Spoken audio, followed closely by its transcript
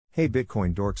Hey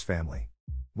BitcoinDorks family.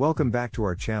 Welcome back to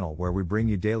our channel where we bring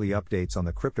you daily updates on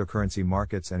the cryptocurrency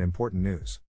markets and important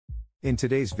news. In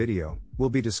today's video, we'll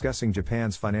be discussing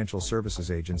Japan's Financial Services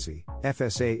Agency,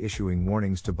 FSA, issuing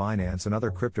warnings to Binance and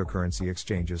other cryptocurrency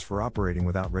exchanges for operating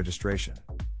without registration.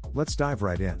 Let's dive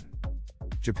right in.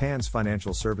 Japan's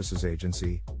Financial Services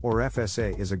Agency, or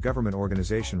FSA, is a government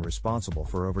organization responsible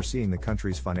for overseeing the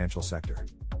country's financial sector.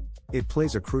 It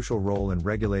plays a crucial role in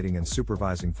regulating and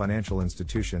supervising financial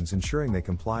institutions, ensuring they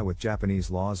comply with Japanese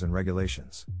laws and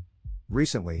regulations.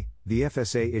 Recently, the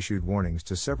FSA issued warnings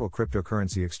to several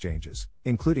cryptocurrency exchanges,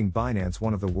 including Binance,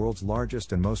 one of the world's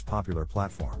largest and most popular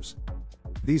platforms.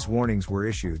 These warnings were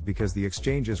issued because the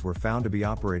exchanges were found to be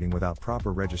operating without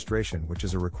proper registration, which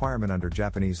is a requirement under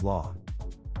Japanese law.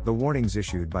 The warnings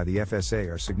issued by the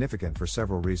FSA are significant for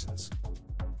several reasons.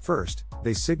 First,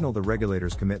 they signal the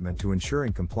regulator's commitment to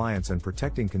ensuring compliance and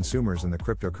protecting consumers in the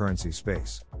cryptocurrency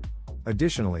space.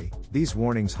 Additionally, these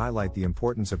warnings highlight the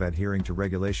importance of adhering to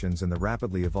regulations in the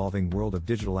rapidly evolving world of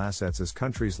digital assets as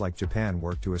countries like Japan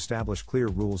work to establish clear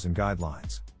rules and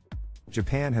guidelines.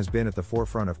 Japan has been at the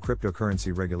forefront of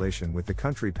cryptocurrency regulation, with the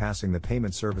country passing the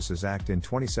Payment Services Act in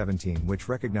 2017, which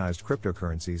recognized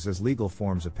cryptocurrencies as legal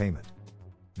forms of payment.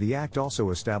 The act also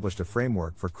established a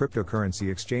framework for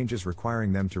cryptocurrency exchanges,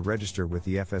 requiring them to register with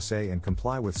the FSA and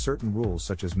comply with certain rules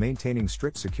such as maintaining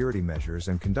strict security measures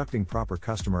and conducting proper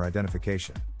customer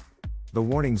identification. The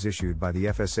warnings issued by the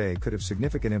FSA could have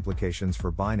significant implications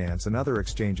for Binance and other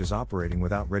exchanges operating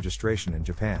without registration in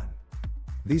Japan.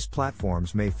 These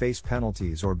platforms may face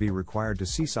penalties or be required to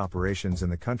cease operations in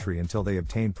the country until they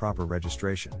obtain proper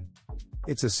registration.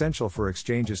 It's essential for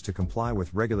exchanges to comply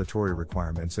with regulatory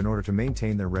requirements in order to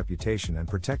maintain their reputation and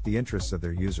protect the interests of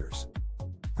their users.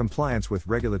 Compliance with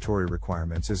regulatory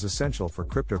requirements is essential for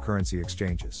cryptocurrency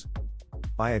exchanges.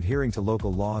 By adhering to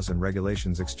local laws and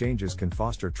regulations, exchanges can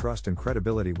foster trust and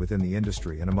credibility within the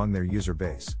industry and among their user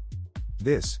base.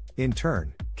 This, in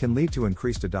turn, can lead to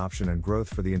increased adoption and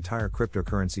growth for the entire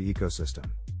cryptocurrency ecosystem.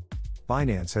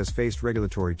 Binance has faced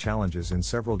regulatory challenges in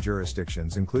several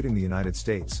jurisdictions, including the United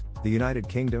States, the United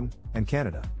Kingdom, and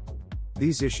Canada.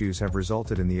 These issues have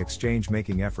resulted in the exchange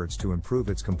making efforts to improve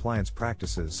its compliance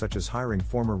practices, such as hiring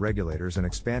former regulators and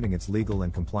expanding its legal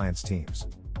and compliance teams.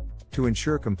 To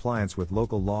ensure compliance with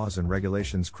local laws and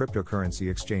regulations,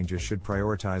 cryptocurrency exchanges should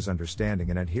prioritize understanding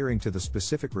and adhering to the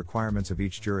specific requirements of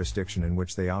each jurisdiction in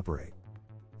which they operate.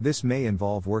 This may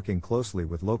involve working closely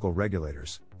with local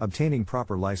regulators, obtaining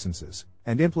proper licenses,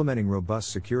 and implementing robust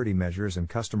security measures and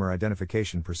customer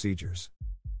identification procedures.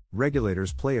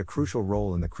 Regulators play a crucial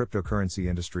role in the cryptocurrency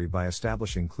industry by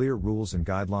establishing clear rules and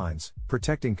guidelines,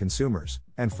 protecting consumers,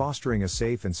 and fostering a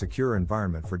safe and secure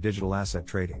environment for digital asset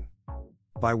trading.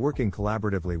 By working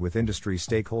collaboratively with industry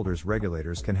stakeholders,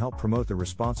 regulators can help promote the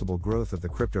responsible growth of the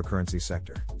cryptocurrency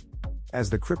sector. As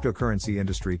the cryptocurrency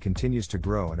industry continues to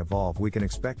grow and evolve, we can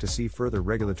expect to see further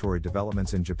regulatory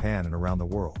developments in Japan and around the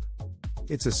world.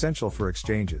 It's essential for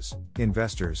exchanges,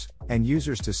 investors, and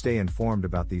users to stay informed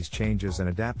about these changes and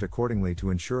adapt accordingly to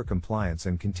ensure compliance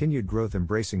and continued growth,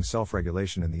 embracing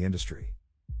self-regulation in the industry.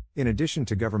 In addition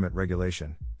to government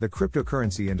regulation, the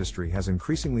cryptocurrency industry has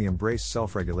increasingly embraced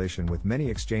self-regulation, with many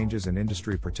exchanges and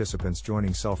industry participants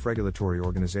joining self-regulatory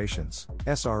organizations,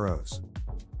 SROs.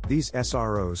 These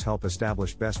SROs help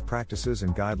establish best practices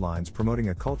and guidelines, promoting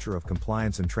a culture of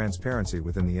compliance and transparency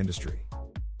within the industry.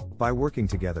 By working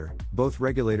together, both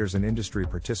regulators and industry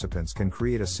participants can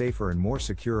create a safer and more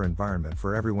secure environment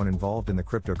for everyone involved in the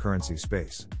cryptocurrency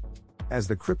space. As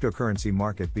the cryptocurrency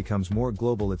market becomes more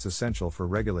global, it's essential for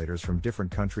regulators from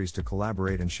different countries to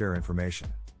collaborate and share information.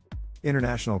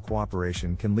 International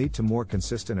cooperation can lead to more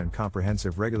consistent and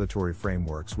comprehensive regulatory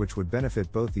frameworks, which would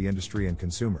benefit both the industry and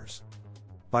consumers.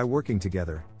 By working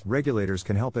together, regulators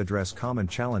can help address common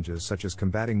challenges such as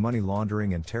combating money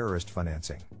laundering and terrorist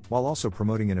financing, while also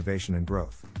promoting innovation and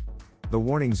growth. The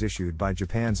warnings issued by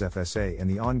Japan's FSA and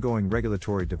the ongoing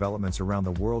regulatory developments around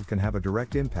the world can have a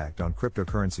direct impact on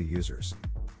cryptocurrency users.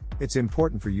 It's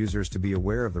important for users to be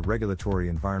aware of the regulatory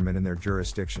environment in their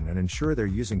jurisdiction and ensure they're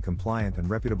using compliant and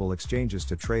reputable exchanges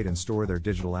to trade and store their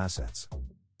digital assets.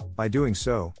 By doing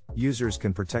so, users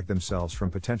can protect themselves from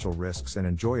potential risks and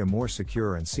enjoy a more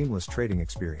secure and seamless trading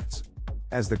experience.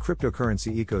 As the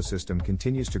cryptocurrency ecosystem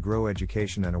continues to grow,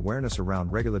 education and awareness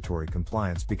around regulatory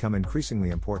compliance become increasingly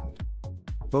important.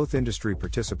 Both industry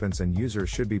participants and users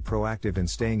should be proactive in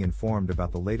staying informed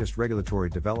about the latest regulatory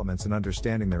developments and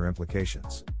understanding their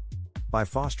implications. By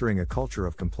fostering a culture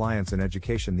of compliance and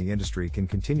education, the industry can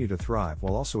continue to thrive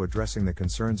while also addressing the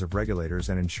concerns of regulators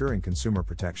and ensuring consumer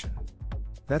protection.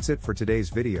 That's it for today's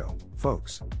video,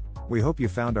 folks. We hope you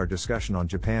found our discussion on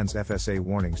Japan's FSA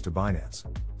warnings to Binance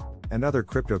and other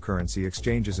cryptocurrency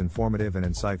exchanges informative and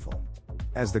insightful.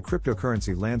 As the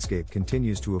cryptocurrency landscape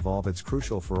continues to evolve, it's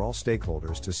crucial for all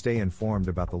stakeholders to stay informed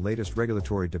about the latest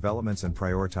regulatory developments and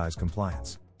prioritize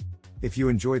compliance. If you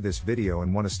enjoyed this video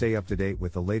and want to stay up to date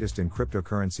with the latest in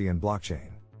cryptocurrency and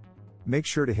blockchain, make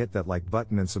sure to hit that like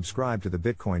button and subscribe to the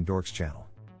BitcoinDorks channel.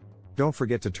 Don't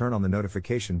forget to turn on the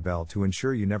notification bell to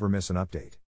ensure you never miss an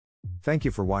update. Thank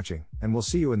you for watching, and we'll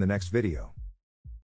see you in the next video.